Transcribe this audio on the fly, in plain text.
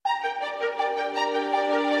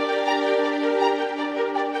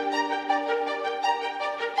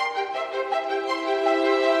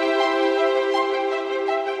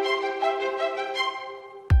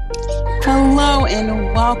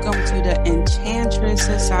and welcome to the Enchantress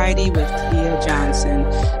Society with Tia Johnson,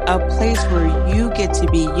 a place where you get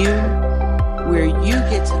to be you, where you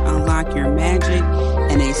get to unlock your magic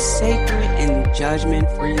in a sacred and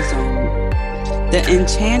judgment-free zone. The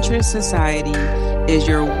Enchantress Society is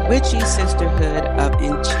your witchy sisterhood of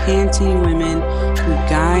enchanting women who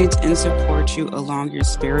guides and supports you along your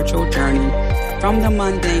spiritual journey from the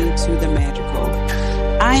mundane to the magical.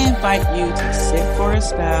 I invite you to sit for a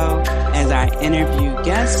spell as I interview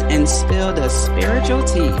guests and spill the spiritual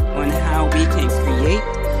tea on how we can create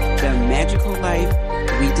the magical life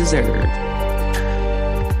we deserve.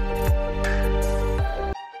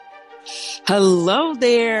 Hello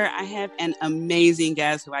there. I have an amazing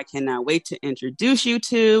guest who I cannot wait to introduce you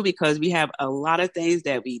to because we have a lot of things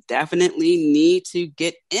that we definitely need to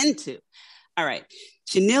get into. All right.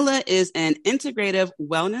 Shanila is an integrative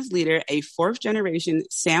wellness leader, a fourth-generation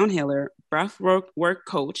sound healer, breathwork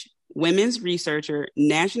coach, women's researcher,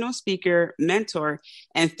 national speaker, mentor,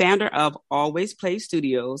 and founder of Always Play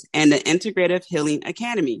Studios and the Integrative Healing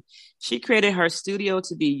Academy. She created her studio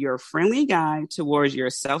to be your friendly guide towards your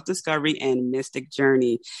self-discovery and mystic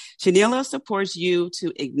journey. Shanila supports you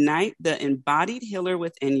to ignite the embodied healer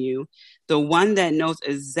within you, the one that knows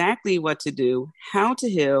exactly what to do, how to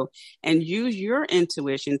heal, and use your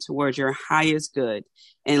intuition towards your highest good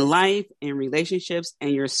in life, in relationships, and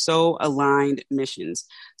your soul-aligned missions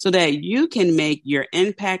so that you can make your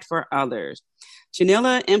impact for others.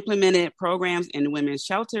 Shanila implemented programs in women's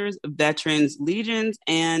shelters, veterans, legions,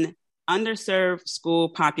 and underserved school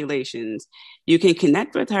populations. You can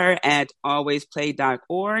connect with her at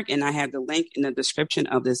alwaysplay.org, and I have the link in the description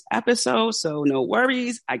of this episode, so no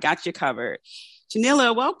worries, I got you covered.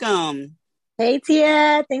 Shanila, welcome. Hey,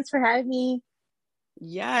 Tia. Thanks for having me.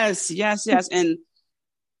 Yes. And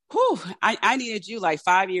I needed you like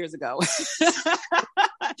 5 years ago.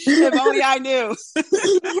 If only I knew.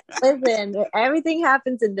 Listen, everything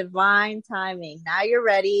happens in divine timing. Now you're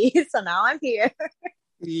ready. So now I'm here.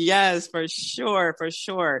 Yes, for sure.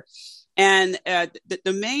 And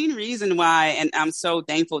the main reason why, and I'm so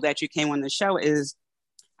thankful that you came on the show, is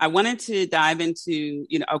I wanted to dive into,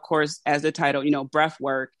 of course, as the title, breath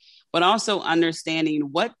work, but also understanding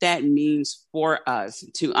what that means for us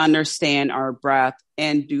to understand our breath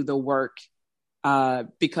and do the work.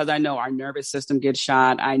 Because I know our nervous system gets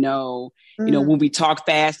shot. I know, when we talk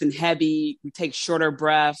fast and heavy, we take shorter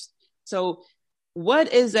breaths. So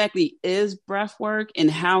what exactly is breath work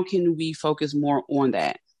and how can we focus more on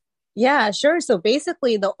that? Yeah, sure. So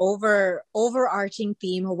basically the overarching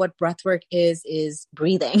theme of what breathwork is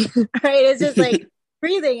breathing, right? It's just like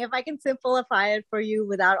breathing. If I can simplify it for you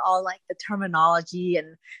without all like the terminology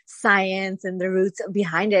and science and the roots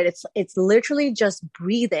behind it, it's literally just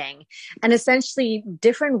breathing. And essentially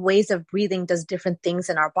different ways of breathing does different things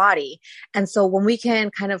in our body. And so when we can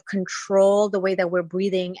kind of control the way that we're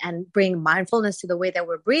breathing and bring mindfulness to the way that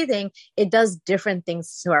we're breathing, it does different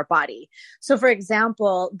things to our body. So for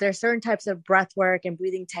example, there's certain types of breath work and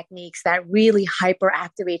breathing techniques that really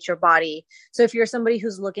hyperactivate your body. So if you're somebody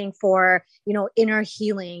who's looking for, inner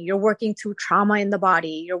healing, you're working through trauma in the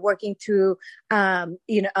body, you're working through,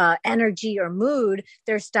 energy or mood,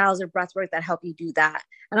 there's styles of breath work that help you do that.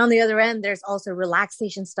 And on the other end, there's also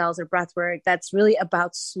relaxation styles of breath work that's really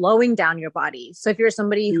about slowing down your body. So if you're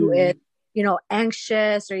somebody who is,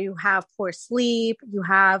 anxious or you have poor sleep, you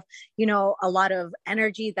have, a lot of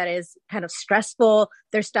energy that is kind of stressful,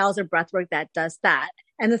 there's styles of breath work that does that.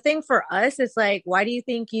 And the thing for us is like, why do you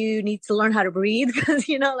think you need to learn how to breathe? Because,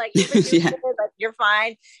 even you're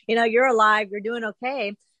fine, you're alive, you're doing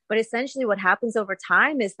okay. But essentially what happens over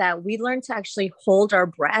time is that we learn to actually hold our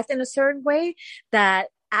breath in a certain way that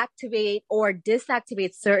activate or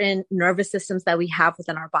disactivate certain nervous systems that we have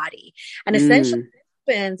within our body. And essentially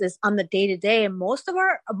what happens is on the day-to-day, most of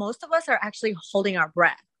us are actually holding our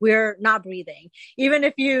breath. We're not breathing. Even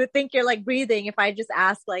if you think you're like breathing, if I just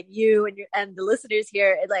ask like you and the listeners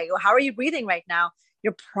here, like, how are you breathing right now?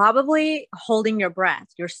 You're probably holding your breath.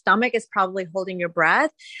 Your stomach is probably holding your breath.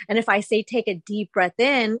 And if I say take a deep breath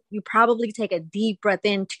in, you probably take a deep breath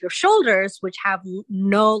into your shoulders, which have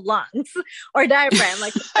no lungs or diaphragm.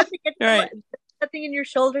 Like right. Nothing in your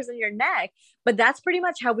shoulders and your neck. But that's pretty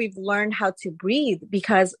much how we've learned how to breathe,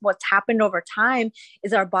 because what's happened over time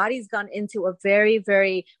is our body's gone into a very,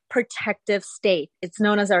 very protective state. It's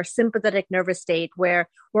known as our sympathetic nervous state, where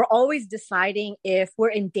we're always deciding if we're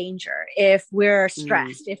in danger, if we're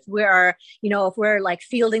stressed, if we're, if we're like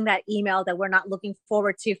fielding that email that we're not looking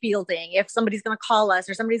forward to fielding, if somebody's going to call us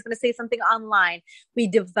or somebody's going to say something online. We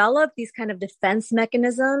develop these kind of defense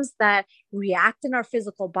mechanisms that react in our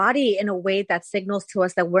physical body in a way that signals to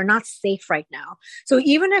us that we're not safe right now. So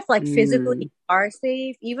even if like physically are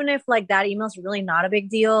safe, even if like that email is really not a big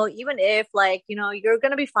deal, even if like, you're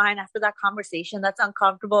going to be fine after that conversation, that's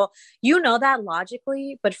uncomfortable, that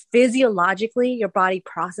logically, but physiologically, your body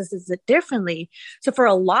processes it differently. So for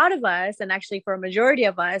a lot of us, and actually for a majority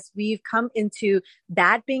of us, we've come into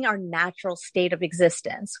that being our natural state of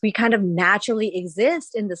existence. We kind of naturally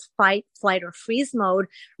exist in this fight, flight, or freeze mode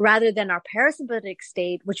rather than our parasympathetic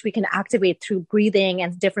state, which we can activate through breathing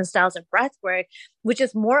and different styles of breath work, which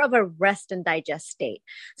is more of a rest and digest state.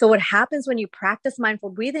 So what happens when you practice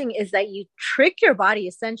mindful breathing is that you trick your body,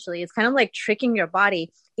 essentially. It's kind of like tricking your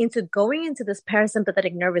body into going into this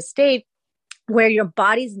parasympathetic nervous state where your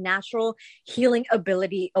body's natural healing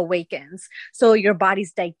ability awakens. So your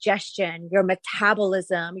body's digestion, your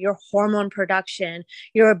metabolism, your hormone production,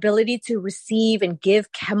 your ability to receive and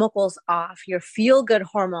give chemicals off, your feel-good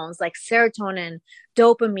hormones like serotonin,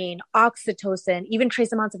 dopamine, oxytocin, even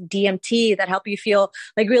trace amounts of DMT that help you feel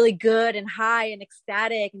like really good and high and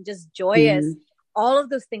ecstatic and just joyous. All of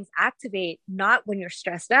those things activate not when you're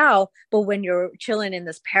stressed out, but when you're chilling in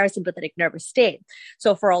this parasympathetic nervous state.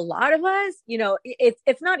 So for a lot of us,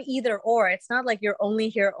 it's not either or. It's not like you're only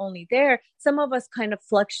here, only there. Some of us kind of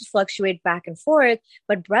fluctuate back and forth,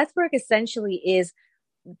 but breath work essentially is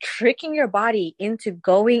tricking your body into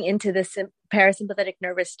going into this parasympathetic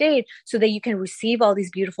nervous state so that you can receive all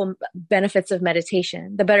these beautiful benefits of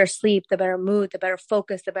meditation, the better sleep, the better mood, the better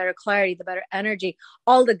focus, the better clarity, the better energy,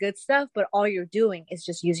 all the good stuff. But all you're doing is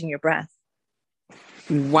just using your breath.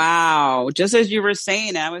 Wow. Just as you were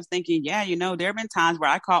saying, I was thinking, there have been times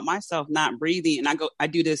where I caught myself not breathing and I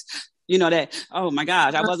do this, that, oh my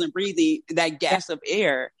gosh, I wasn't breathing that gasp of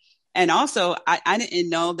air. And also, I didn't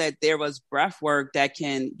know that there was breath work that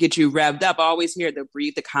can get you revved up. I always hear the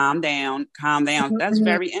breathe to calm down, calm down. That's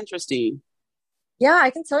very interesting. Yeah,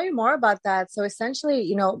 I can tell you more about that. So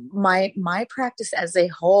essentially, my practice as a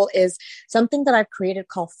whole is something that I've created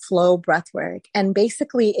called flow breathwork. And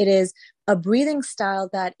basically it is a breathing style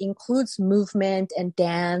that includes movement and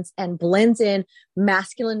dance and blends in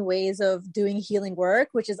masculine ways of doing healing work,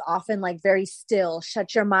 which is often like very still,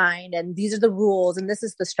 shut your mind, and these are the rules, and this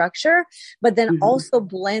is the structure, but then also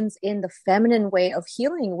blends in the feminine way of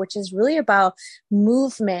healing, which is really about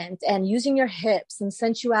movement and using your hips and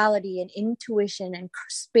sensuality and intuition and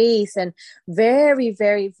space and very,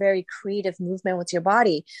 very, very creative movement with your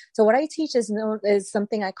body. So what I teach is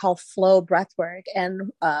something I call flow breathwork,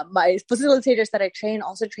 and my facilitators that I train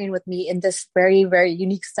also train with me in this very, very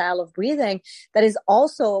unique style of breathing that is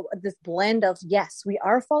also this blend of, yes, we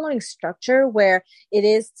are following structure where it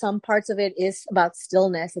is, some parts of it is about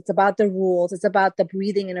stillness. It's about the rules. It's about the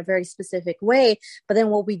breathing in a very specific way. But then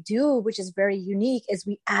what we do, which is very unique, is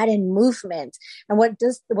we add in movement. And what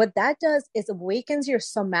that does is awakens your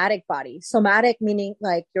somatic body. Somatic meaning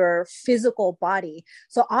like your physical body.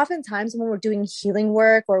 So oftentimes when we're doing healing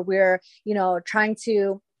work or we're, trying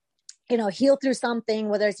to heal through something,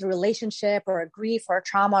 whether it's a relationship or a grief or a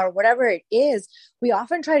trauma or whatever it is, we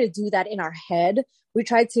often try to do that in our head. We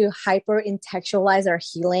try to hyper intellectualize our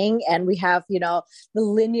healing, and we have, the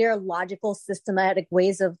linear, logical, systematic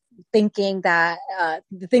ways of thinking that,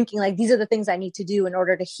 thinking like these are the things I need to do in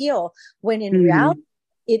order to heal. When in reality,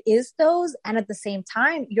 it is those. And at the same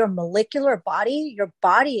time, your molecular body, your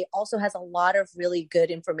body also has a lot of really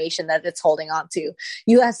good information that it's holding on to.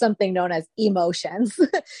 You have something known as emotions.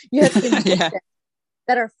 You have emotions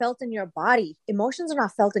that are felt in your body. Emotions are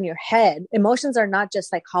not felt in your head. Emotions are not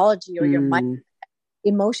just psychology or your mind.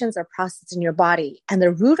 Emotions are processed in your body. And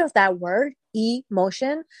the root of that word,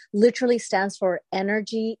 emotion, literally stands for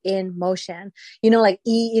energy in motion. Like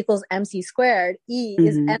E equals MC squared. E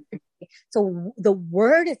is energy. So the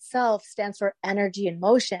word itself stands for energy in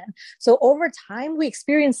motion. So over time, we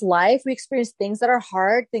experience life, we experience things that are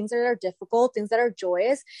hard, things that are difficult, things that are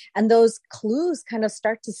joyous. And those clues kind of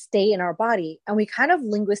start to stay in our body. And we kind of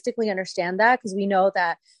linguistically understand that because we know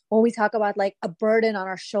that when we talk about like a burden on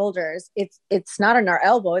our shoulders, it's not in our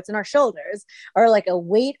elbow, it's in our shoulders, or like a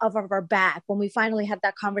weight off of our back. When we finally had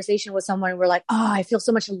that conversation with someone, we're like, oh, I feel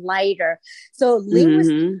so much lighter. So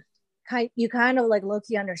linguistically, you kind of like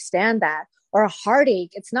low-key understand that. or a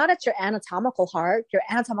heartache, it's not at your anatomical heart. Your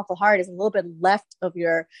anatomical heart is a little bit left of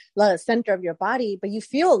your center of your body, but you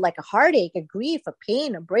feel like a heartache, a grief, a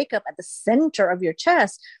pain, a breakup at the center of your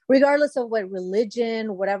chest, regardless of what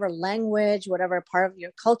religion, whatever language, whatever part of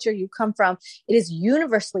your culture you come from. It is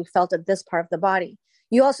universally felt at this part of the body.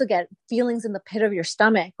 You also get feelings in the pit of your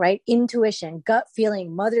stomach, right? Intuition, gut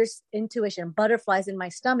feeling, mother's intuition, butterflies in my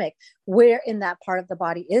stomach. Where in that part of the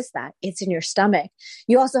body is that? It's in your stomach.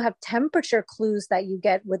 You also have temperature clues that you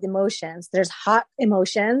get with emotions. There's hot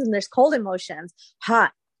emotions and there's cold emotions.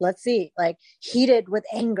 Hot, let's see, like heated with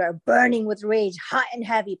anger, burning with rage, hot and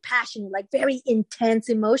heavy, passion, like very intense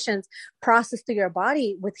emotions processed through your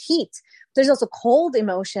body with heat. There's also cold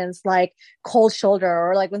emotions like cold shoulder,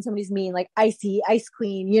 or like when somebody's mean, like icy, ice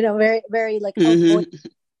queen, very, very like avoid.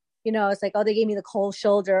 It's like, oh, they gave me the cold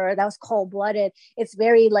shoulder, or that was cold blooded. It's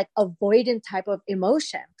very like avoidant type of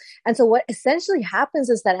emotion. And so what essentially happens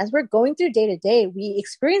is that as we're going through day to day, we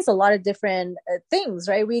experience a lot of different things,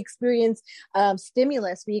 right? We experience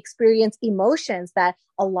stimulus, we experience emotions that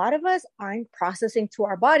a lot of us aren't processing to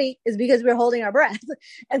our body, is because we're holding our breath.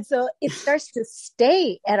 And so it starts to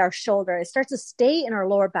stay at our shoulder. It starts to stay in our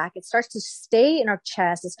lower back. It starts to stay in our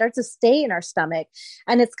chest. It starts to stay in our stomach.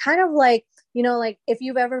 And it's kind of like, like if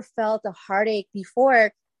you've ever felt a heartache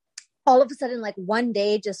before, all of a sudden, like one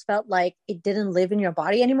day just felt like it didn't live in your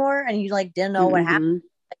body anymore, and you like didn't know what happened.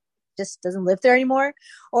 Just doesn't live there anymore.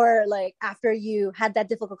 Or like after you had that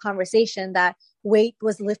difficult conversation, that weight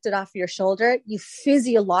was lifted off your shoulder, you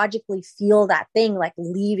physiologically feel that thing like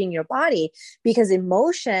leaving your body, because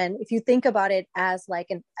emotion, if you think about it as like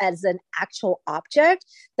as an actual object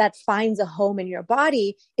that finds a home in your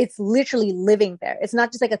body, it's literally living there. It's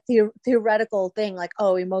not just like a theoretical thing, like,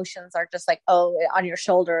 oh, emotions are just like, oh, on your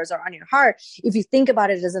shoulders or on your heart. If you think about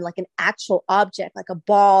it as in like an actual object, like a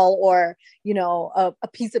ball, or a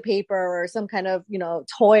piece of paper, or some kind of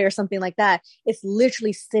toy or something like that, it's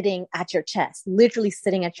literally sitting at your chest, literally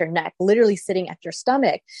sitting at your neck, literally sitting at your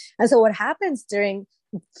stomach. And so what happens during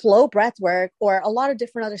flow breath work, or a lot of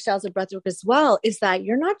different other styles of breath work as well, is that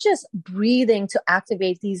you're not just breathing to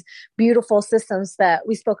activate these beautiful systems that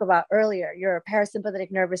we spoke about earlier, your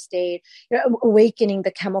parasympathetic nervous state, you're awakening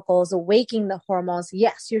the chemicals, awakening the hormones.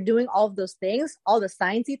 Yes, you're doing all of those things, all the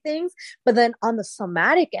sciencey things, but then on the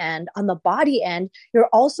somatic end, on the body end, you're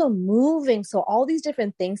also moving. So all these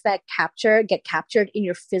different things that get captured in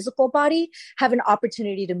your physical body have an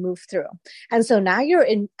opportunity to move through. And so now you're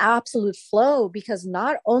in absolute flow, because not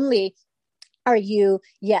only are you,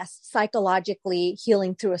 yes, psychologically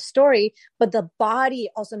healing through a story, but the body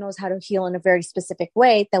also knows how to heal in a very specific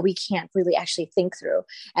way that we can't really actually think through.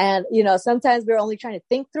 And, sometimes we're only trying to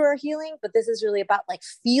think through our healing, but this is really about like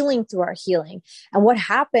feeling through our healing. And what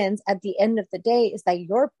happens at the end of the day is that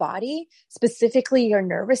your body, specifically your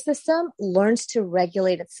nervous system, learns to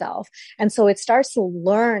regulate itself. And so it starts to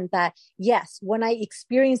learn that, yes, when I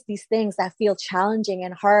experience these things that feel challenging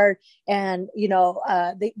and hard, and,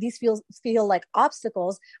 these feel like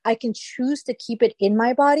obstacles, I can choose to keep it in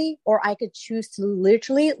my body, or I could choose to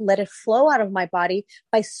literally let it flow out of my body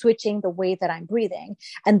by switching the way that I'm breathing.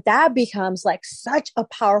 And that becomes like such a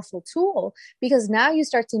powerful tool, because now you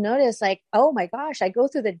start to notice like, oh my gosh, I go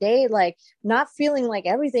through the day like not feeling like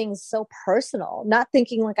everything's so personal, not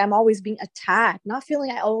thinking like I'm always being attacked, not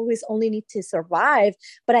feeling I always only need to survive,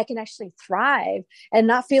 but I can actually thrive, and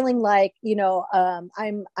not feeling like,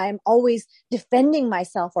 I'm always defending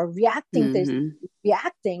myself or reacting to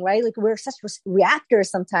reacting, right? Like we're such reactors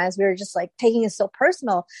sometimes. We're just like taking it so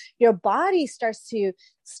personal. Your body starts to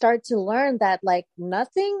learn that like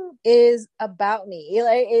nothing is about me.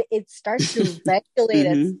 Like it starts to regulate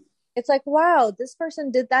it. It's like, wow, this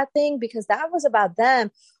person did that thing because that was about them,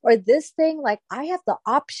 or this thing, like I have the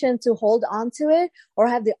option to hold on to it, or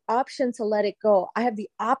I have the option to let it go. I have the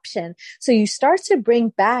option. So you start to bring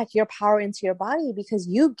back your power into your body, because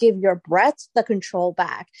you give your breath the control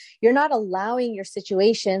back. You're not allowing your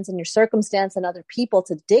situations and your circumstance and other people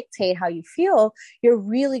to dictate how you feel. You're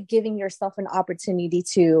really giving yourself an opportunity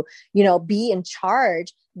to, be in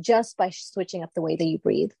charge just by switching up the way that you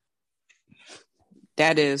breathe.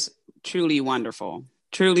 That is truly wonderful.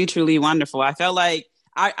 Truly, truly wonderful. I felt like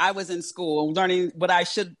I was in school learning what I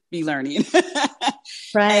should be learning.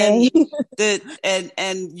 Right.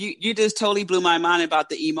 And you just totally blew my mind about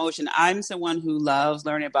the emotion. I'm someone who loves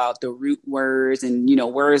learning about the root words and,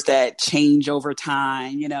 words that change over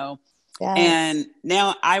time, Yes. And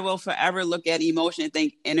now I will forever look at emotion and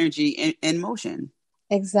think energy in motion.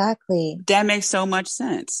 Exactly. That makes so much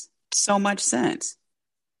sense. So much sense.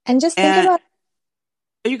 And just think about,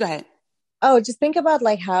 you go ahead. Oh, just think about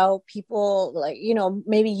like how people like,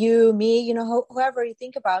 maybe you, me, whoever you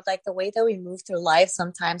think about, like the way that we move through life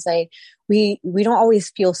sometimes, like we don't always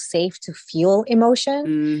feel safe to feel emotion.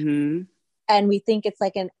 Mm-hmm. And we think it's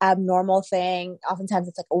like an abnormal thing. Oftentimes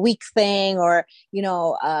it's like a weak thing, or,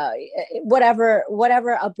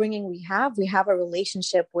 whatever upbringing we have a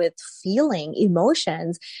relationship with feeling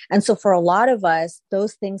emotions. And so for a lot of us,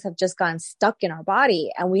 those things have just gotten stuck in our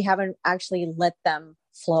body and we haven't actually let them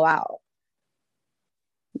flow out.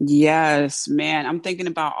 Yes, man. I'm thinking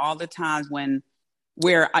about all the times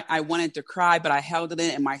where I wanted to cry, but I held it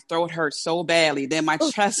in and my throat hurt so badly. Then my Oh,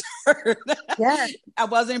 chest hurt. yeah. I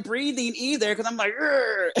wasn't breathing either because I'm like,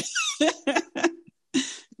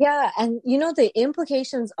 Yeah. And the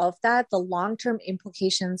implications of that, the long-term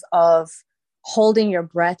implications of holding your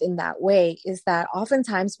breath in that way is that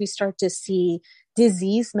oftentimes we start to see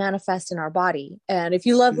disease manifest in our body. And if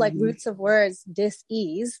you love like mm-hmm. roots of words,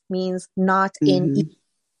 dis-ease means not in ease. Mm-hmm.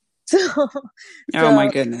 So, Oh my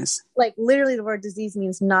so goodness. like literally the word disease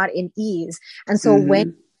means not in ease. And so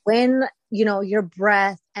Mm-hmm. when your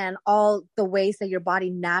breath and all the ways that your body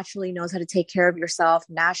naturally knows how to take care of yourself,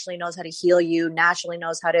 naturally knows how to heal you, naturally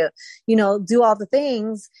knows how to do all the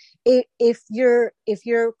things, if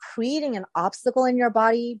you're creating an obstacle in your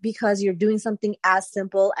body because you're doing something as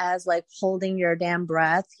simple as like holding your damn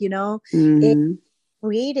breath, it Mm-hmm.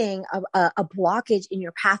 creating a blockage in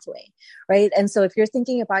your pathway, right? And so if you're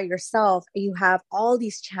thinking about yourself, you have all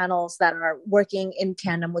these channels that are working in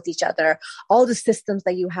tandem with each other, all the systems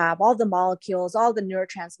that you have, all the molecules, all the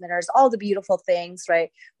neurotransmitters, all the beautiful things, right?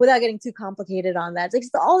 Without getting too complicated on that, it's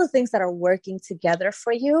like all the things that are working together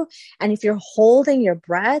for you. And if you're holding your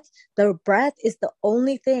breath, the breath is the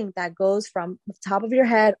only thing that goes from the top of your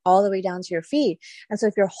head all the way down to your feet. And so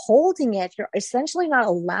if you're holding it, you're essentially not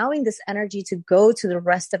allowing this energy to go to the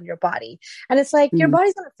rest of your body. And it's like your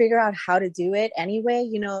body's going to figure out how to do it anyway.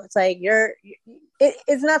 It's like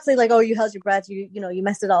it's not saying like, oh, you held your breath, you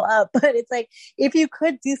messed it all up. But it's like, if you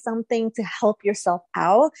could do something to help yourself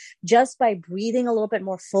out just by breathing a little bit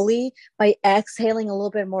more fully, by exhaling a little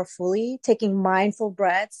bit more fully, taking mindful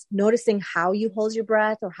breaths, noticing how you hold your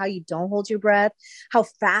breath or how you don't hold your breath, how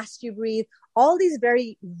fast you breathe, all these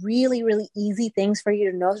very, really, really easy things for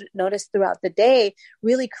you to notice throughout the day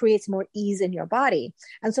really creates more ease in your body.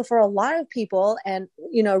 And so for a lot of people, and,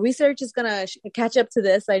 research is going to catch up to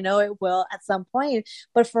this. I know it will at some point,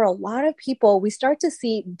 but for a lot of people, we start to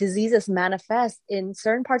see diseases manifest in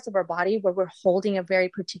certain parts of our body where we're holding a very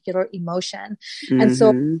particular emotion. And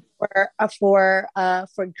so Mm-hmm.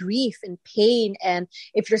 for grief and pain, and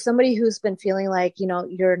if you're somebody who's been feeling like,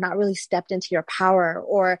 you're not really stepped into your power,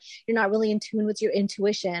 or you're not really in tune with your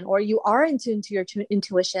intuition, or you are in tune to your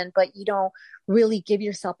intuition, but you don't really give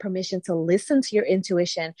yourself permission to listen to your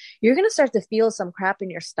intuition, you're going to start to feel some crap in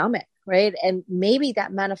your stomach, right? And maybe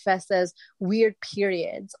that manifests as weird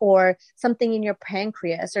periods, or something in your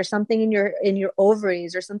pancreas, or something in your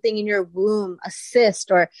ovaries, or something in your womb, a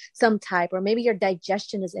cyst or some type, or maybe your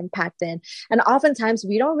digestion is impacted. And oftentimes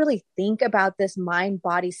we don't really think about this mind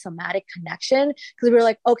body somatic connection, because we're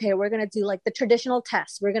like, okay, we're going to do like the traditional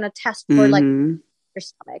test. We're going to test for like Mm-hmm. your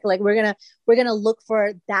stomach. Like we're gonna look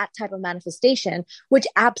for that type of manifestation, which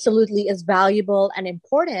absolutely is valuable and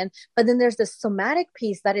important. But then there's the somatic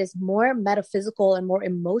piece that is more metaphysical and more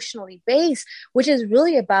emotionally based, which is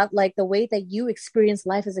really about like the way that you experience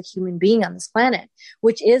life as a human being on this planet,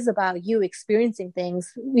 which is about you experiencing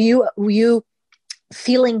things, you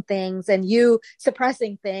feeling things, and you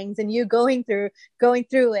suppressing things, and you going through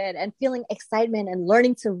it and feeling excitement and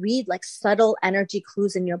learning to read like subtle energy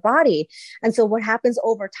clues in your body. And so what happens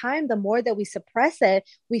over time, the more that we suppress it,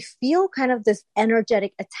 we feel kind of this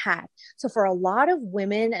energetic attack. So for a lot of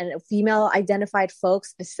women and female identified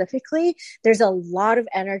folks specifically, there's a lot of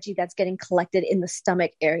energy that's getting collected in the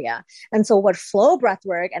stomach area. And so what flow breath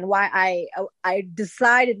work, and why I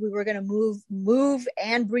decided we were going to move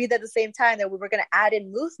and breathe at the same time, that we were going to add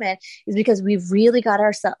in movement, is because we've really got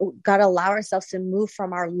to allow ourselves to move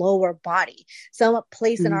from our lower body, some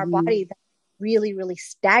place in our Mm-hmm. body that's really, really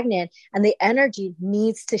stagnant, and the energy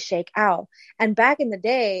needs to shake out. And back in the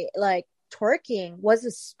day, like twerking was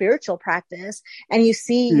a spiritual practice, and you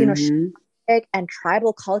see, Mm-hmm. and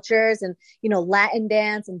tribal cultures, and Latin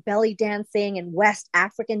dance and belly dancing and West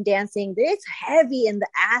African dancing, it's heavy in the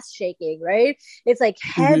ass shaking, right? It's like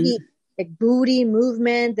heavy, Mm-hmm. like booty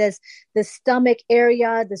movement, this stomach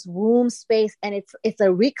area, this womb space, and it's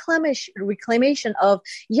a reclamation of,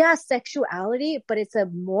 yeah, sexuality, but it's a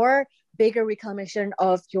more bigger reclamation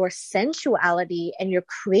of your sensuality and your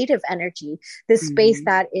creative energy, this space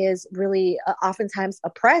that is really oftentimes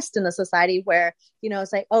oppressed in a society where,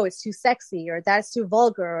 it's like, oh, it's too sexy, or that's too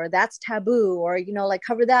vulgar, or that's taboo, or, like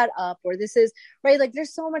cover that up, or this is right. Like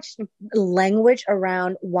there's so much language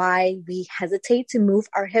around why we hesitate to move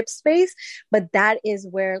our hip space, but that is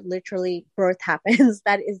where literally birth happens.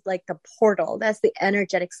 That is like the portal. That's the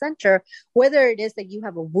energetic center, whether it is that you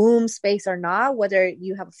have a womb space or not, whether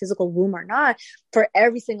you have a physical womb or not. For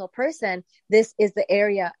every single person, this is the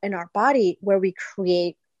area in our body where we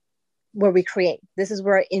create. This is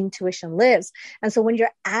where our intuition lives. And so when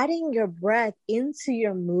you're adding your breath into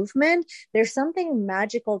your movement, there's something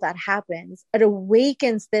magical that happens. It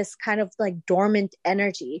awakens this kind of like dormant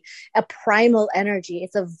energy, a primal energy.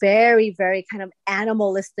 It's a very, very kind of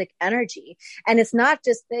animalistic energy. And it's not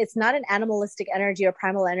an animalistic energy or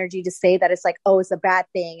primal energy to say that it's like, oh, it's a bad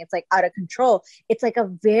thing, it's like out of control. It's like a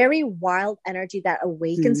very wild energy that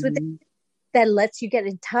awakens with it, that lets you get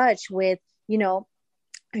in touch with,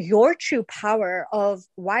 your true power of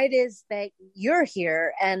why it is that you're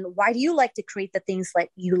here, and why do you like to create the things like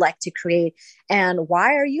you like to create, and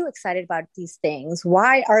why are you excited about these things?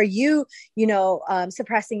 Why are you,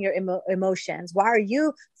 suppressing your emotions? Why are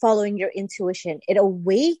you following your intuition? It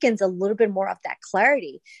awakens a little bit more of that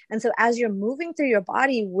clarity. And so as you're moving through your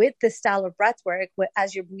body with this style of breath work,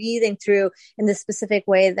 as you're breathing through in the specific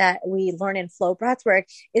way that we learn in flow breath work,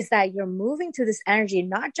 is that you're moving through this energy,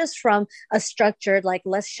 not just from a structured, like,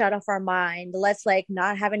 let's shut off our mind, let's like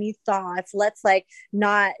not have any thoughts, let's like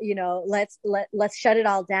not, let's shut it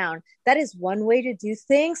all down. That is one way to do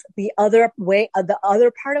things. The other way, the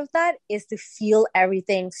other part of that is to feel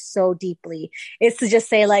everything so deeply. It's to just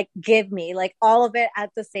say like, give me like all of it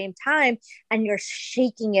at the same time, and you're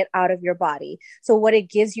shaking it out of your body. So what it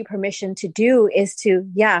gives you permission to do is to,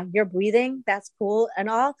 yeah, you're breathing, that's cool and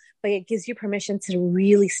all, but it gives you permission to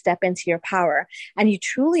really step into your power. And you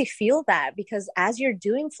truly feel that, because as you're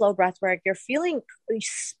doing flow breath work, you're feeling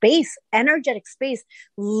space, energetic space,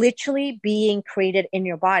 literally being created in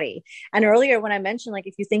your body. And earlier when I mentioned, like,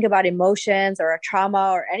 if you think about emotions or a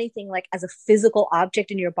trauma or anything like as a physical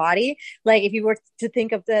object in your body, like if you were to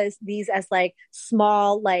think of these as like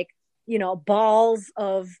small, like, balls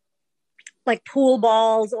of like pool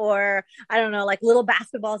balls, or I don't know, like little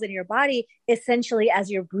basketballs in your body, essentially as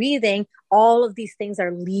you're breathing, all of these things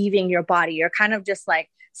are leaving your body. You're kind of just like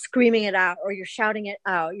screaming it out, or you're shouting it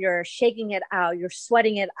out, you're shaking it out, you're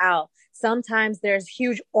sweating it out. Sometimes there's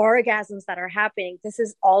huge orgasms that are happening. This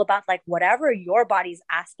is all about like whatever your body's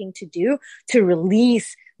asking to do to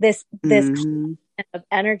release this of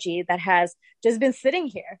energy that has just been sitting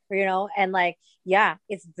here, and like, yeah,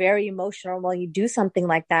 it's very emotional when you do something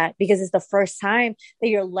like that, because it's the first time that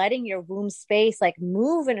you're letting your womb space like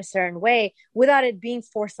move in a certain way without it being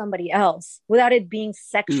for somebody else, without it being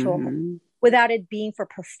sexual, without it being for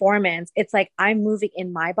performance. It's like, I'm moving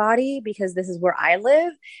in my body because this is where I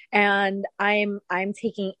live, and I'm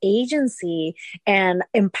taking agency and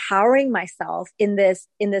empowering myself in this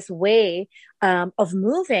way of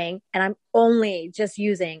moving, and I'm only just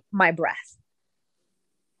using my breath.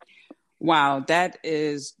 Wow, that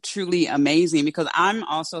is truly amazing, because I'm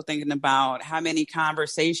also thinking about how many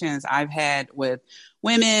conversations I've had with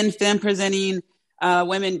women, femme presenting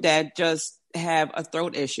women that just have a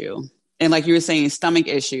throat issue. And like you were saying, stomach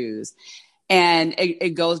issues. And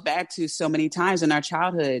it goes back to so many times in our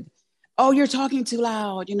childhood. Oh, you're talking too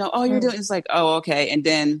loud. Oh, you're doing, it's like, oh, okay. And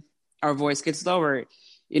then our voice gets lowered,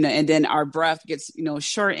 and then our breath gets,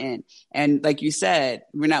 shortened. And like you said,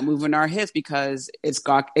 we're not moving our hips because it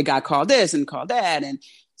got called this and called that. And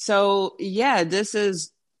so, yeah, this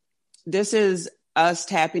is us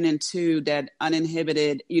tapping into that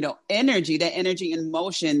uninhibited, energy, that energy in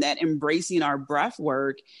motion, that embracing our breath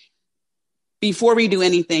work before we do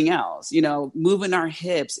anything else, moving our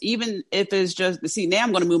hips, even if it's just, see, now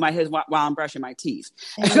I'm going to move my hips while I'm brushing my teeth,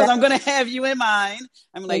 because I'm going to have you in mind.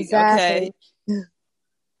 I'm like, okay.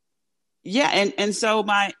 Yeah. And so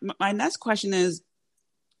my next question is,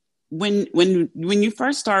 when you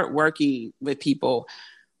first start working with people,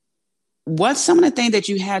 what's some of the things that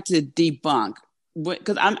you had to debunk?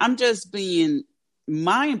 Because I'm just being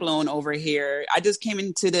mind blown over here. I just came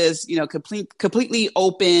into this, completely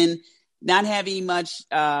open, not having much,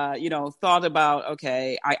 thought about,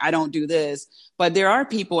 okay, I don't do this. But there are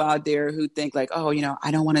people out there who think like, oh,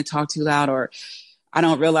 I don't want to talk too loud, or I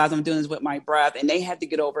don't realize I'm doing this with my breath. And they have to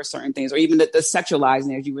get over certain things, or even the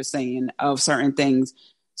sexualizing, as you were saying, of certain things.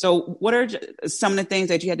 So what are some of the things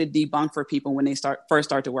that you had to debunk for people when they first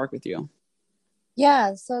start to work with you?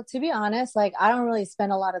 Yeah. So to be honest, like, I don't really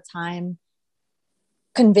spend a lot of time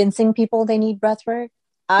convincing people they need breath work.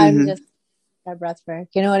 I'm just that breath work.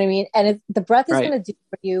 You know what I mean? And the breath is Right. going to do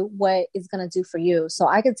for you what it's going to do for you. So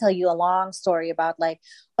I could tell you a long story about like,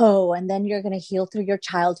 oh, and then you're going to heal through your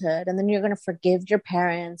childhood, and then you're going to forgive your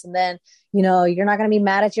parents, and then, you know, you're not going to be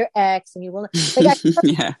mad at your ex, and you will like, I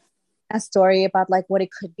Yeah. a story about like what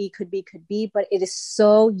it could be, but it is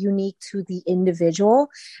so unique to the individual.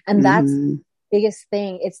 And that's Mm-hmm. biggest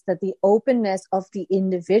thing. It's that the openness of the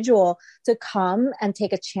individual to come and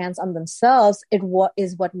take a chance on themselves,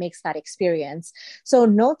 what makes that experience. So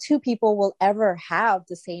no two people will ever have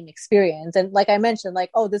the same experience. And like I mentioned,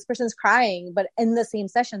 like, oh, this person's crying, but in the same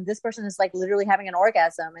session, this person is like literally having an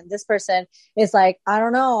orgasm, and this person is like, I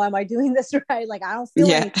don't know, am I doing this right? Like, I don't feel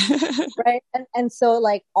Yeah. anything. Right. And so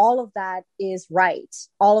like all of that is right.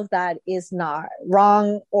 All of that is not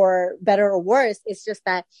wrong or better or worse. It's just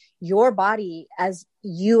that your body as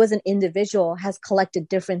you as an individual has collected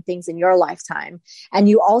different things in your lifetime. And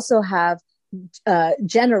you also have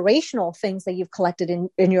generational things that you've collected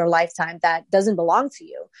in your lifetime that doesn't belong to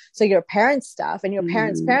you. So your parents' stuff and your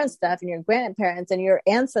parents' Mm-hmm. parents' stuff and your grandparents and your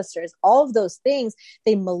ancestors, all of those things,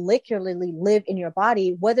 they molecularly live in your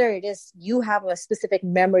body, whether it is you have a specific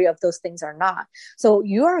memory of those things or not. So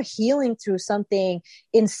you are healing through something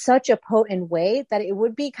in such a potent way that it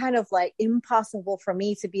would be kind of like impossible for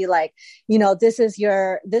me to be like, you know, this is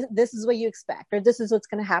what you expect, or this is what's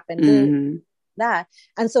going to happen. Mm-hmm. That.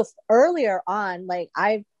 And so earlier on, like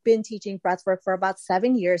I've been teaching breathwork for about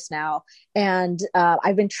 7 years now. And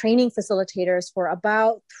I've been training facilitators for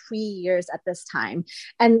about 3 years at this time.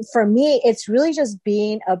 And for me, it's really just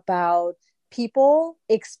being about people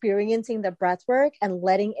experiencing the breathwork and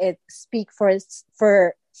letting it speak for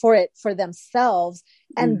themselves,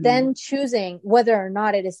 and Mm-hmm. then choosing whether or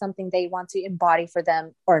not it is something they want to embody for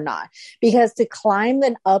them or not. Because to climb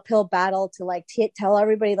an uphill battle to like tell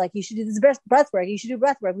everybody like you should do this breath work, you should do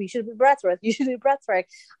breath work, you should do breath work, you should do breath work.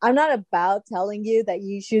 I'm not about telling you that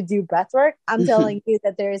you should do breath work. I'm telling you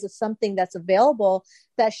that there is something that's available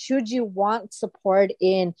that should you want support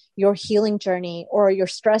in your healing journey or your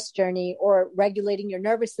stress journey or regulating your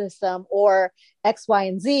nervous system or X, Y,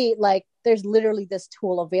 and Z, like there's literally this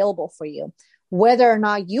tool available for you. Whether or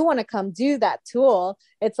not you want to come do that tool,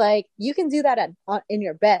 it's like you can do that in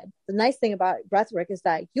your bed. The nice thing about breathwork is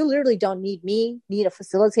that you literally don't need me, need a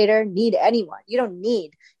facilitator, need anyone. You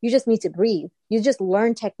just need to breathe. You just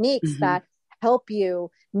learn techniques Mm-hmm. that help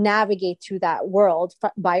you navigate through that world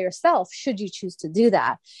by yourself, should you choose to do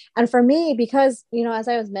that. And for me, because, you know, as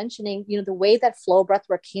I was mentioning, you know, the way that flow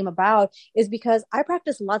breathwork came about is because I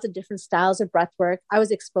practiced lots of different styles of breathwork. I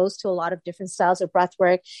was exposed to a lot of different styles of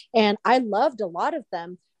breathwork, and I loved a lot of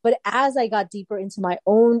them. But as I got deeper into my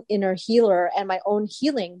own inner healer and my own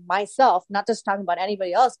healing myself, not just talking about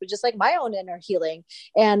anybody else, but just like my own inner healing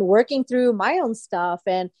and working through my own stuff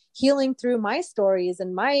and healing through my stories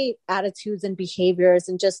and my attitudes and behaviors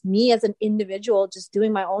and just me as an individual, just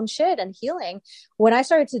doing my own shit and healing. When I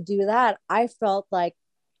started to do that, I felt like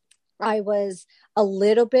I was a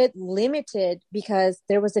little bit limited because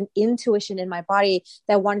there was an intuition in my body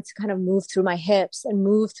that wanted to kind of move through my hips and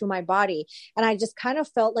move through my body. And I just kind of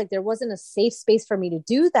felt like there wasn't a safe space for me to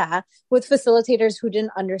do that with facilitators who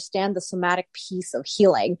didn't understand the somatic piece of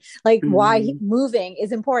healing, like why Mm-hmm. moving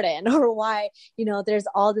is important or why, you know, there's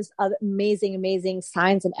all this other amazing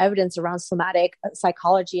science and evidence around somatic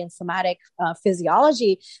psychology and somatic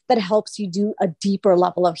physiology that helps you do a deeper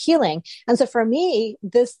level of healing. And so for me,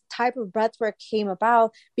 this type of breathwork came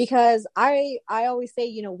about because I always say,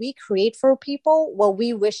 you know, we create for people what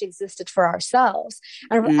we wish existed for ourselves.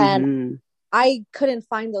 And Mm-hmm. I couldn't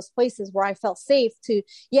find those places where I felt safe to,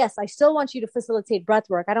 yes, I still want you to facilitate breath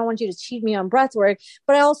work. I don't want you to cheat me on breath work,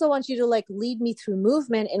 but I also want you to like lead me through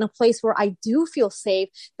movement in a place where I do feel safe,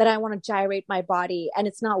 that I want to gyrate my body and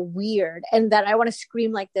it's not weird, and that I want to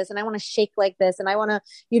scream like this and I want to shake like this. And I want to,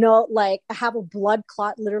 you know, like have a blood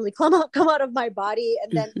clot literally come out of my body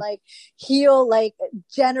and then like heal like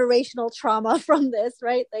generational trauma from this,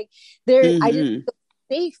 right? Like I just Mm-hmm.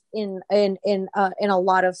 safe in a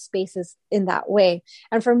lot of spaces in that way.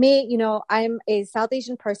 And for me, you know, I'm a South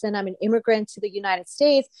Asian person. I'm an immigrant to the United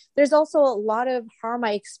States. There's also a lot of harm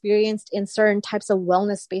I experienced in certain types of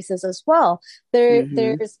wellness spaces as well. There's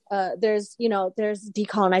you know, there's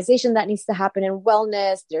decolonization that needs to happen in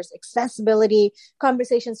wellness. There's accessibility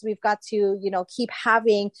conversations we've got to, you know, keep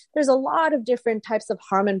having. There's a lot of different types of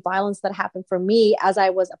harm and violence that happened for me as I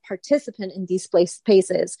was a participant in these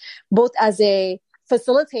spaces, both as a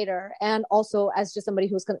facilitator and also as just somebody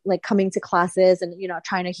who's like coming to classes and, you know,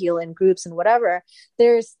 trying to heal in groups and whatever,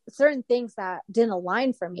 there's certain things that didn't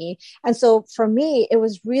align for me. And so for me, it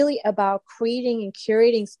was really about creating and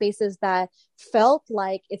curating spaces that felt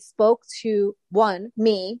like it spoke to one,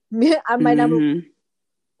 me, I'm my number one.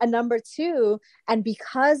 And number two, and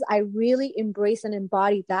because I really embrace and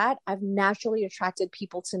embody that, I've naturally attracted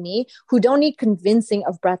people to me who don't need convincing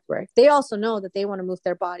of breath work. They also know that they want to move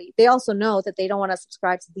their body. They also know that they don't want to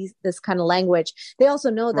subscribe to this kind of language. They also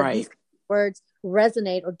know that these words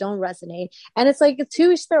resonate or don't resonate. And it's like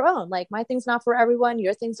to each their own. Like my thing's not for everyone,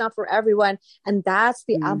 your thing's not for everyone. And that's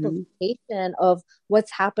the amplification of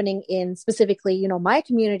what's happening in specifically, you know, my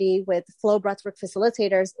community with flow breathwork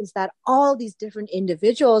facilitators is that all these different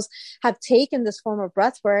individuals have taken this form of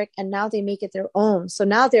breathwork and now they make it their own. So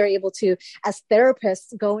now they're able to, as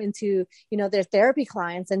therapists, go into, you know, their therapy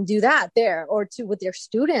clients and do that there, or to with their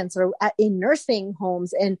students or in nursing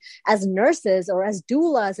homes and as nurses or as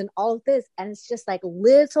doulas and all of this. And it's just like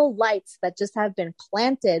little lights that just have been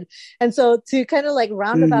planted. And so to kind of like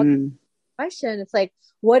roundabout question, it's like,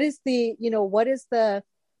 what is the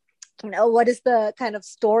kind of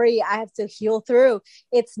story I have to heal through?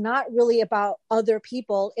 It's not really about other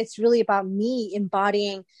people. It's really about me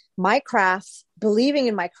embodying my craft, believing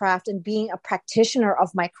in my craft and being a practitioner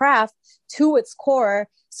of my craft to its core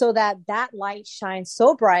so that that light shines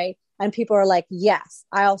so bright. And people are like, yes,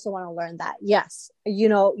 I also want to learn that. Yes. You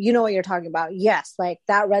know what you're talking about. Yes. Like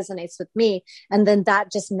that resonates with me. And then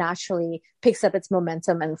that just naturally picks up its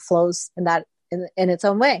momentum and flows in its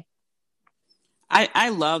own way. I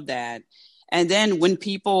love that. And then when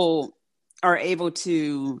people are able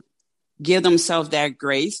to give themselves that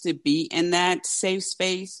grace to be in that safe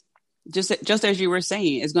space, just as you were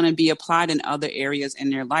saying, it's going to be applied in other areas in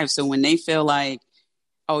their life. So when they feel like,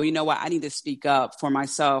 oh, you know what, I need to speak up for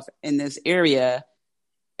myself in this area,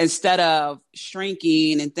 instead of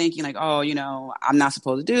shrinking and thinking like, oh, you know, I'm not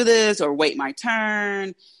supposed to do this or wait my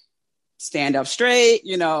turn, stand up straight,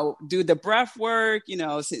 you know, do the breath work, you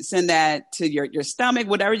know, send that to your stomach,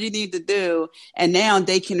 whatever you need to do. And now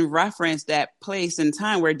they can reference that place and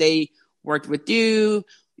time where they worked with you,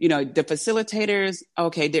 you know, the facilitators.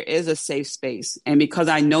 Okay, there is a safe space. And because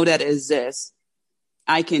I know that exists,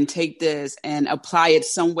 I can take this and apply it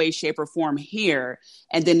some way, shape, or form here.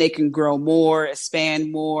 And then they can grow more,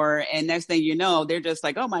 expand more. And next thing you know, they're just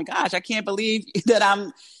like, oh my gosh, I can't believe that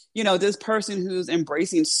I'm, you know, this person who's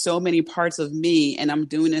embracing so many parts of me, and I'm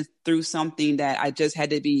doing it through something that I just had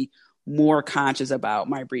to be more conscious about,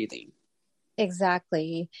 my breathing.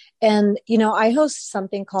 Exactly. And, you know, I host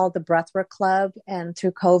something called the Breathwork Club. And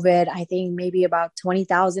through COVID, I think maybe about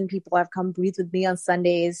 20,000 people have come breathe with me on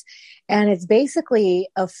Sundays. And it's basically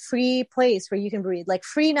a free place where you can breathe, like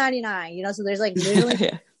free 99, you know, so there's like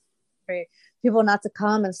literally people not to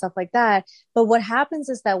come and stuff like that. But what happens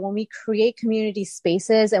is that when we create community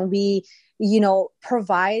spaces and we, you know,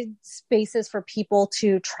 provide spaces for people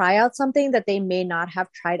to try out something that they may not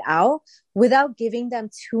have tried out without giving them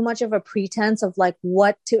too much of a pretense of like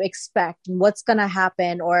what to expect and what's going to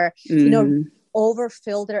happen, or, you know,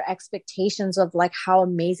 overfill their expectations of like how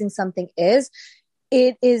amazing something is.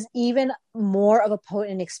 It is even more of a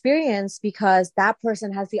potent experience because that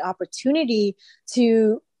person has the opportunity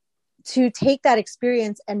to take that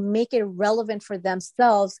experience and make it relevant for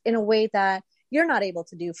themselves in a way that you're not able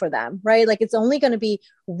to do for them, right? Like it's only going to be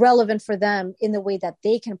relevant for them in the way that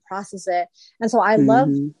they can process it. And so I love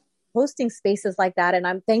hosting spaces like that. And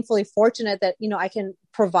I'm thankfully fortunate that, you know, I can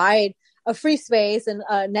provide a free space. And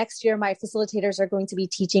next year, my facilitators are going to be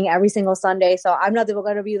teaching every single Sunday. So I'm not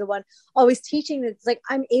going to be the one always teaching. It's like,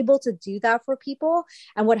 I'm able to do that for people.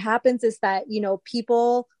 And what happens is that, you know,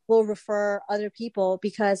 people will refer other people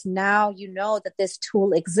because now you know that this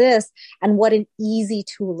tool exists and what an easy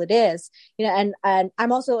tool it is, you know, and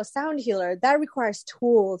I'm also a sound healer that requires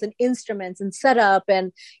tools and instruments and setup.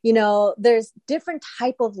 And, you know, there's different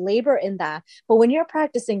type of labor in that. But when you're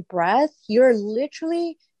practicing breath, you're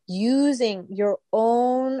literally using your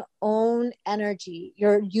own energy,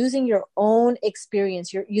 you're using your own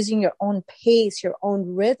experience, you're using your own pace, your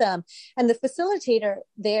own rhythm. And the facilitator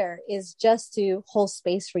there is just to hold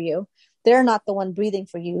space for you. They're not the one breathing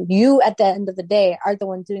for you. You, at the end of the day, are the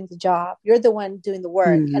one doing the job. You're the one doing the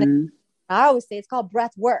work. And I always say it's called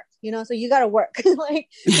breath work, you know, so you got to work. Like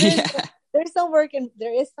there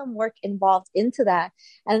is some work involved into that.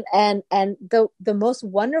 And the most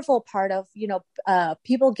wonderful part of,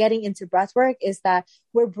 people getting into breath work is that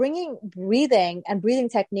we're bringing breathing and breathing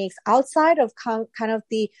techniques outside of kind of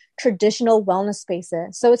the traditional wellness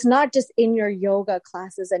spaces. So it's not just in your yoga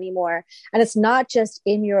classes anymore. And it's not just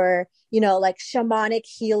in your, like shamanic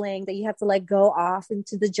healing that you have to like go off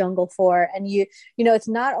into the jungle for. And it's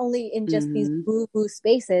not only in just these boo-boo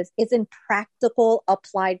spaces, it's in practical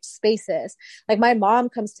applied spaces. Like my mom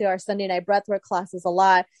comes to our Sunday night breathwork classes a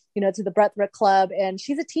lot, to the breathwork club, and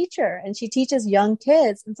she's a teacher and she teaches young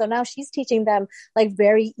kids. And so now she's teaching them like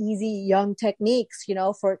very easy young techniques,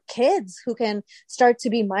 for kids who can start to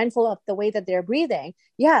be mindful of the way that they're breathing.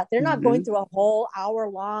 Yeah, they're not going through a whole hour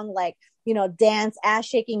long, like, dance, ass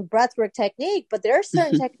shaking breathwork technique, but there are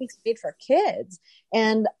certain techniques made for kids.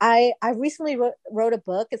 And I recently wrote a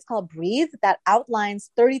book. It's called Breathe, that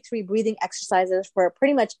outlines 33 breathing exercises for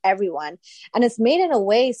pretty much everyone. And it's made in a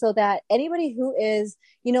way so that anybody who is,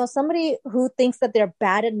 somebody who thinks that they're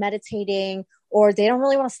bad at meditating, or they don't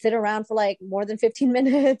really want to sit around for like more than 15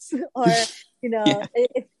 minutes, or yeah.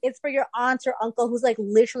 It's for your aunt or uncle who's like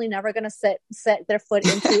literally never going to set their foot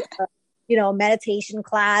into a meditation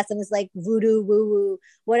class and it's like voodoo woo woo,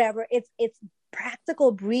 whatever. It's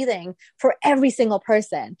practical breathing for every single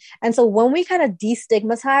person. And so when we kind of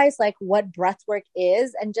destigmatize like what breath work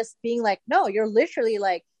is, and just being like, no, you're literally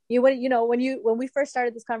like, when we first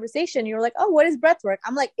started this conversation, you were like, oh, what is breath work?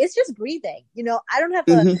 I'm like, it's just breathing. I don't have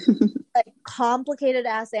a like complicated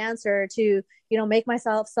ass answer to, make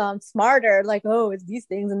myself sound smarter. Like, oh, it's these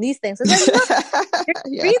things and these things. It's like, no,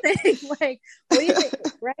 you're breathing. Like, what do you think?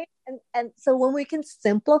 Right. And so when we can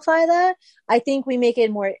simplify that, I think we make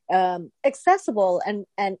it more accessible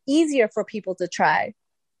and easier for people to try.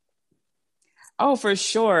 Oh, for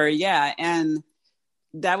sure. Yeah. And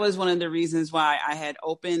that was one of the reasons why I had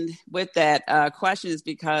opened with that question, is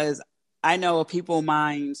because I know people's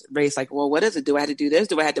minds race like, well, what is it? Do I have to do this?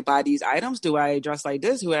 Do I have to buy these items? Do I dress like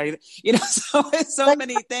this? So it's so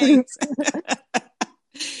many things.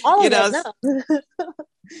 All of it, no.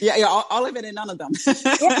 Yeah, all of it and none of them.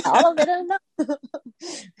 Yeah, all of it and none.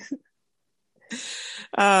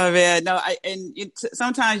 Oh man, no.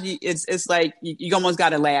 Sometimes it's like you almost got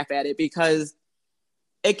to laugh at it, because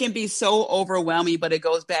it can be so overwhelming, but it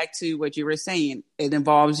goes back to what you were saying. It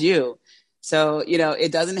involves you. So,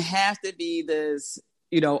 it doesn't have to be this,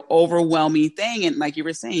 overwhelming thing. And like you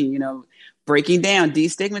were saying, breaking down,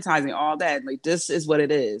 destigmatizing all that. Like, this is what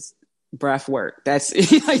it is. Breath work. That's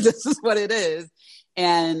like, this is what it is.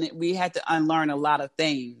 And we had to unlearn a lot of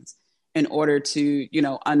things in order to,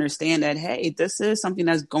 understand that, hey, this is something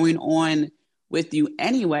that's going on with you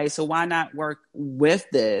anyway. So why not work with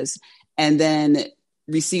this and then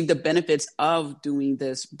receive the benefits of doing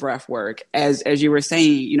this breath work? As you were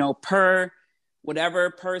saying, per whatever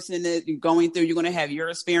person that you're going through, you're going to have your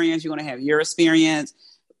experience,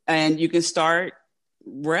 and you can start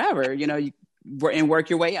wherever, and work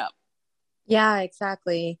your way up. Yeah,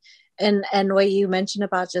 exactly. And what you mentioned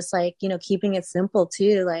about just like, keeping it simple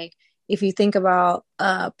too, like if you think about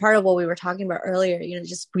part of what we were talking about earlier,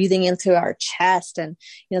 just breathing into our chest, and,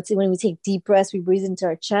 when we take deep breaths, we breathe into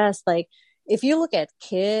our chest. Like, if you look at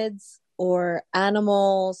kids or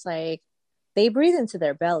animals, like they breathe into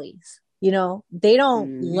their bellies, they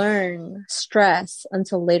don't learn stress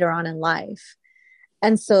until later on in life.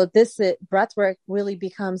 And so breath work really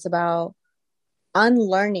becomes about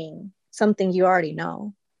unlearning something you already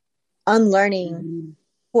know, unlearning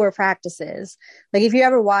poor practices. Like if you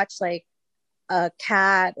ever watch like a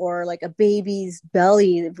cat or like a baby's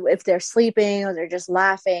belly, if they're sleeping or they're just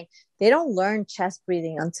laughing, they don't learn chest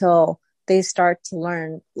breathing until they start to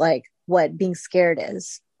learn like what being scared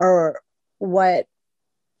is, or what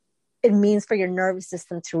it means for your nervous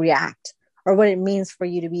system to react, or what it means for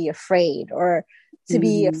you to be afraid, or to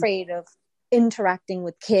be afraid of interacting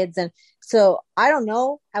with kids. And so I don't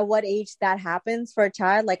know at what age that happens for a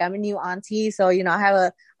child. Like I'm a new auntie, so I have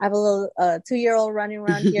a little 2-year-old running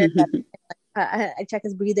around here that I check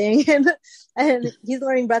his breathing, and he's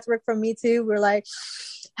learning breath work from me too. We're like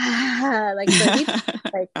like,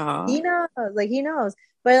 so he knows,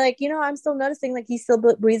 but like, I'm still noticing like he still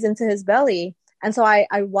breathes into his belly. And so I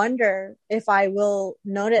wonder if I will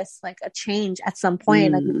notice like a change at some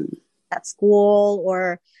point, like at school,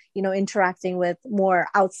 or, interacting with more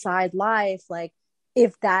outside life, like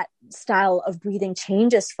if that style of breathing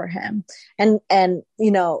changes for him. And,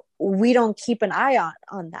 we don't keep an eye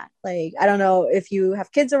on that. Like, I don't know if you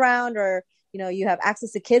have kids around, or, you have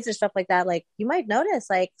access to kids or stuff like that. Like you might notice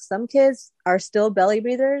like some kids are still belly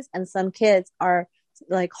breathers, and some kids are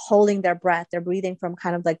like holding their breath. They're breathing from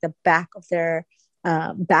kind of like the back of their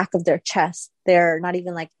back of their chest. They're not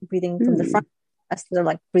even like breathing from the front. They're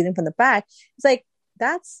like breathing from the back. It's like,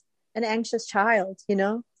 that's an anxious child, you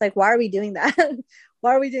know? It's like, why are we doing that?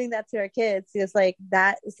 Why are we doing that to our kids? It's like,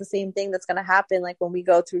 that is the same thing that's going to happen. Like when we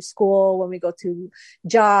go through school, when we go to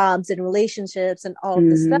jobs and relationships and all of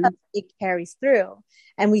this stuff, it carries through.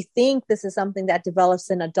 And we think this is something that develops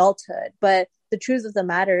in adulthood. But the truth of the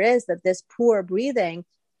matter is that this poor breathing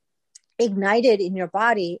ignited in your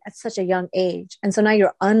body at such a young age. And so now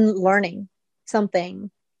you're unlearning something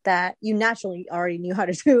that you naturally already knew how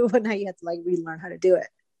to do, but now you have to like relearn how to do it.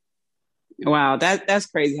 Wow, that's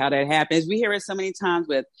crazy how that happens. We hear it so many times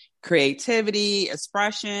with creativity,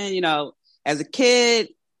 expression, you know, as a kid,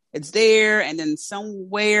 it's there, and then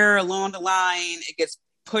somewhere along the line, it gets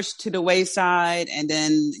pushed to the wayside and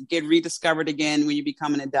then get rediscovered again when you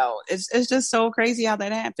become an adult. It's just so crazy how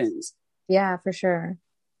that happens. Yeah, for sure.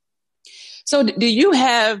 So do you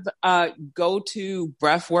have go-to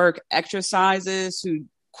breathwork exercises to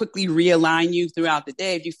quickly realign you throughout the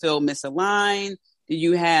day if you feel misaligned? Do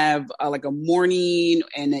you have like a morning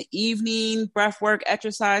and an evening breathwork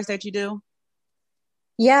exercise that you do?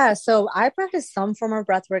 Yeah, so I practice some form of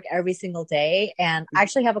breath work every single day. And I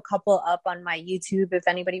actually have a couple up on my YouTube if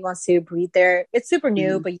anybody wants to breathe there. It's super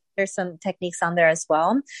new, but there's some techniques on there as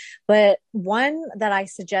well. But one that I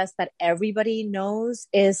suggest that everybody knows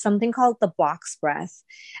is something called the box breath.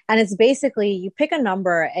 And it's basically you pick a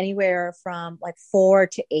number anywhere from like 4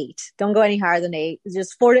 to 8. Don't go any higher than 8. It's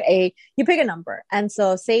just 4 to 8. You pick a number. And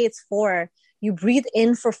so say it's 4, you breathe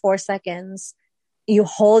in for 4 seconds. You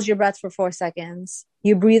hold your breath for 4 seconds.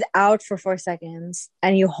 You breathe out for 4 seconds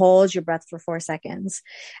and you hold your breath for 4 seconds.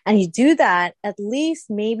 And you do that at least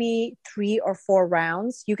maybe 3 or 4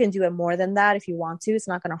 rounds. You can do it more than that if you want to. It's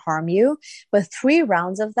not going to harm you. But 3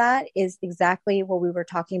 rounds of that is exactly what we were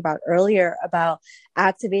talking about earlier about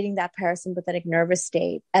activating that parasympathetic nervous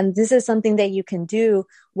state. And this is something that you can do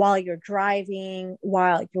while you're driving,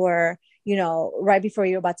 while you're right before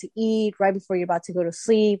you're about to eat, right before you're about to go to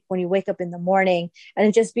sleep, when you wake up in the morning. And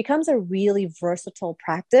it just becomes a really versatile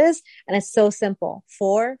practice. And it's so simple.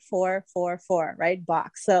 4, 4, 4, 4, right?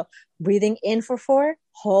 Box. So breathing in for 4,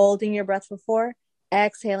 holding your breath for 4,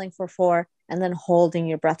 exhaling for 4, and then holding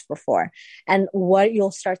your breath for 4. And what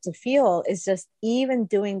you'll start to feel is just even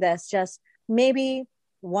doing this just maybe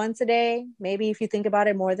once a day, maybe if you think about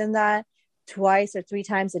it more than that, twice or 3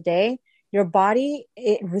 times a day, your body,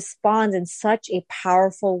 it responds in such a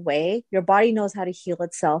powerful way. Your body knows how to heal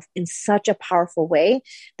itself in such a powerful way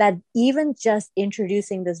that even just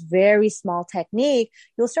introducing this very small technique,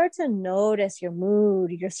 you'll start to notice your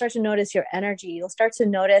mood. You'll start to notice your energy. You'll start to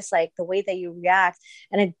notice like the way that you react.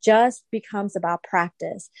 And it just becomes about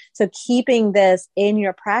practice. So keeping this in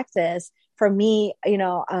your practice, for me,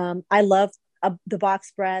 I love the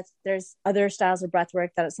box breath. There's other styles of breath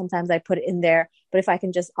work that sometimes I put in there, but if I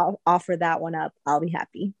can just offer that one up, I'll be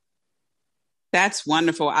happy. That's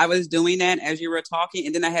wonderful. I was doing that as you were talking,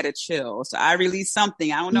 and then I had a chill. So I released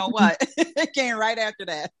something. I don't know what. It came right after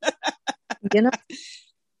that.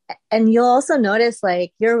 And you'll also notice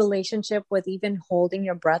like your relationship with even holding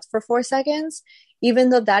your breath for 4 seconds,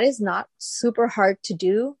 even though that is not super hard to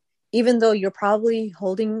do, even though you're probably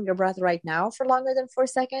holding your breath right now for longer than 4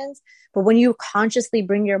 seconds. But when you consciously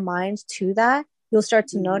bring your mind to that, you'll start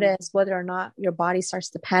to notice whether or not your body starts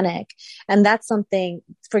to panic. And that's something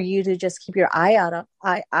for you to just keep your eye out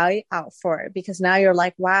for, because now you're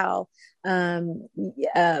like, wow,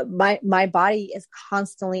 my body is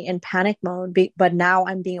constantly in panic mode, but now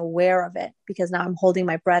I'm being aware of it because now I'm holding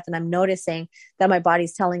my breath and I'm noticing that my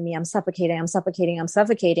body's telling me I'm suffocating, I'm suffocating, I'm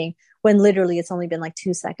suffocating, when literally it's only been like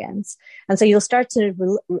 2 seconds. And so you'll start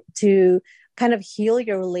to kind of heal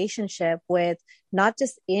your relationship with not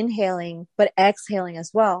just inhaling, but exhaling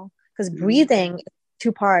as well. Because breathing,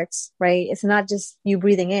 2 parts, right? It's not just you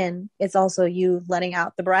breathing in, it's also you letting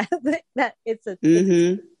out the breath. That it's a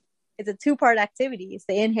 2-part activity. It's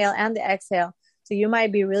the inhale and the exhale. So you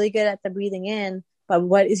might be really good at the breathing in, but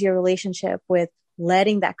what is your relationship with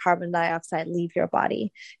letting that carbon dioxide leave your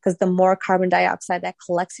body? Because the more carbon dioxide that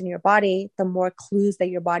collects in your body, the more clues that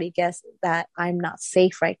your body gets that I'm not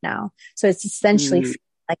safe right now. So it's essentially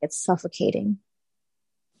like it's suffocating.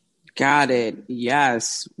 Got it.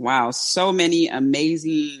 Yes. Wow. So many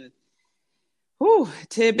amazing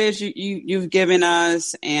tidbits you've given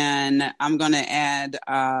us, and I'm going to add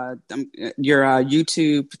your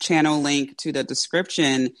YouTube channel link to the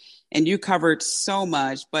description. And you covered so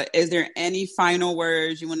much, but is there any final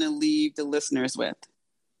words you want to leave the listeners with?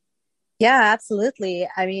 Yeah, absolutely.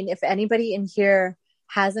 I mean, if anybody in here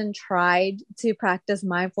hasn't tried to practice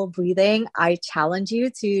mindful breathing, I challenge you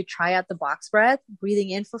to try out the box breath, breathing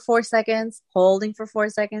in for 4 seconds, holding for 4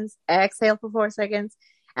 seconds, exhale for 4 seconds,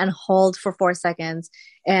 and hold for 4 seconds.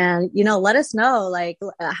 And, let us know, like,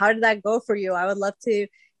 how did that go for you? I would love to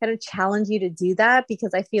kind of challenge you to do that,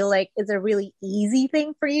 because I feel like it's a really easy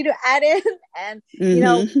thing for you to add in. And,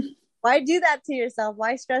 why do that to yourself?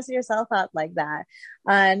 Why stress yourself out like that?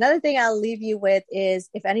 Another thing I'll leave you with is,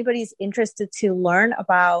 if anybody's interested to learn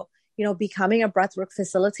about, becoming a breathwork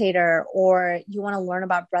facilitator, or you want to learn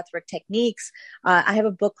about breathwork techniques, I have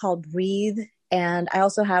a book called Breathe. And I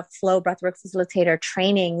also have flow breathwork facilitator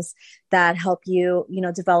trainings that help you,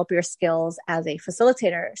 develop your skills as a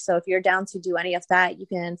facilitator. So if you're down to do any of that, you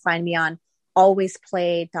can find me on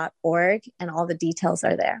alwaysplay.org, and all the details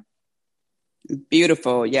are there.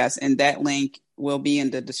 Beautiful. Yes. And that link will be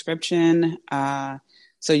in the description.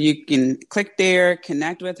 So you can click there,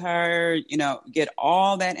 connect with her, get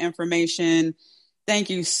all that information.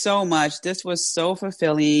 Thank you so much. This was so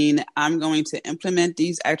fulfilling. I'm going to implement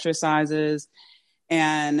these exercises,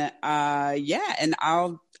 and and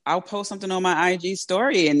I'll post something on my IG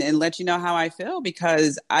story and let you know how I feel,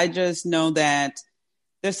 because I just know that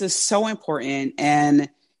this is so important,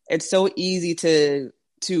 and it's so easy to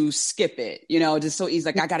skip it, just so easy.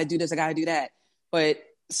 Like, I got to do this, I got to do that. But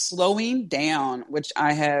slowing down, which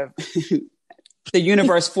I have, the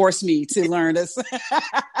universe forced me to learn this.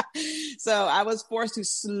 So I was forced to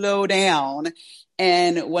slow down.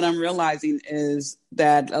 And what I'm realizing is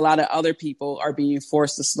that a lot of other people are being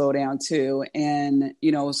forced to slow down too. And,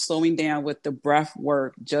 slowing down with the breath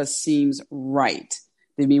work just seems right.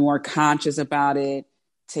 To be more conscious about it,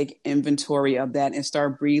 take inventory of that, and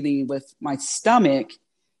start breathing with my stomach,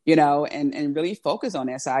 and really focus on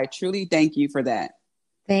that. So I truly thank you for that.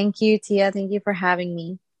 Thank you, Tia. Thank you for having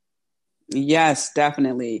me. Yes,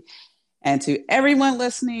 definitely. And to everyone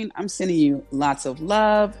listening, I'm sending you lots of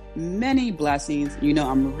love, many blessings.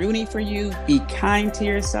 I'm rooting for you. Be kind to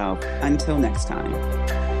yourself. Until next time.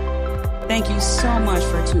 Thank you so much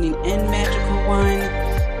for tuning in, Magical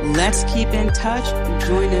One. Let's keep in touch.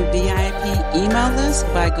 Join the VIP email list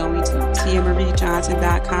by going to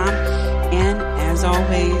tiamariejohnson.com. And as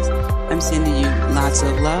always, I'm sending you lots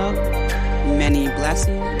of love, many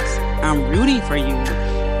blessings. I'm rooting for you.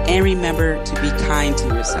 And remember to be kind to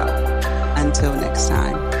yourself. Until next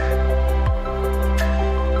time.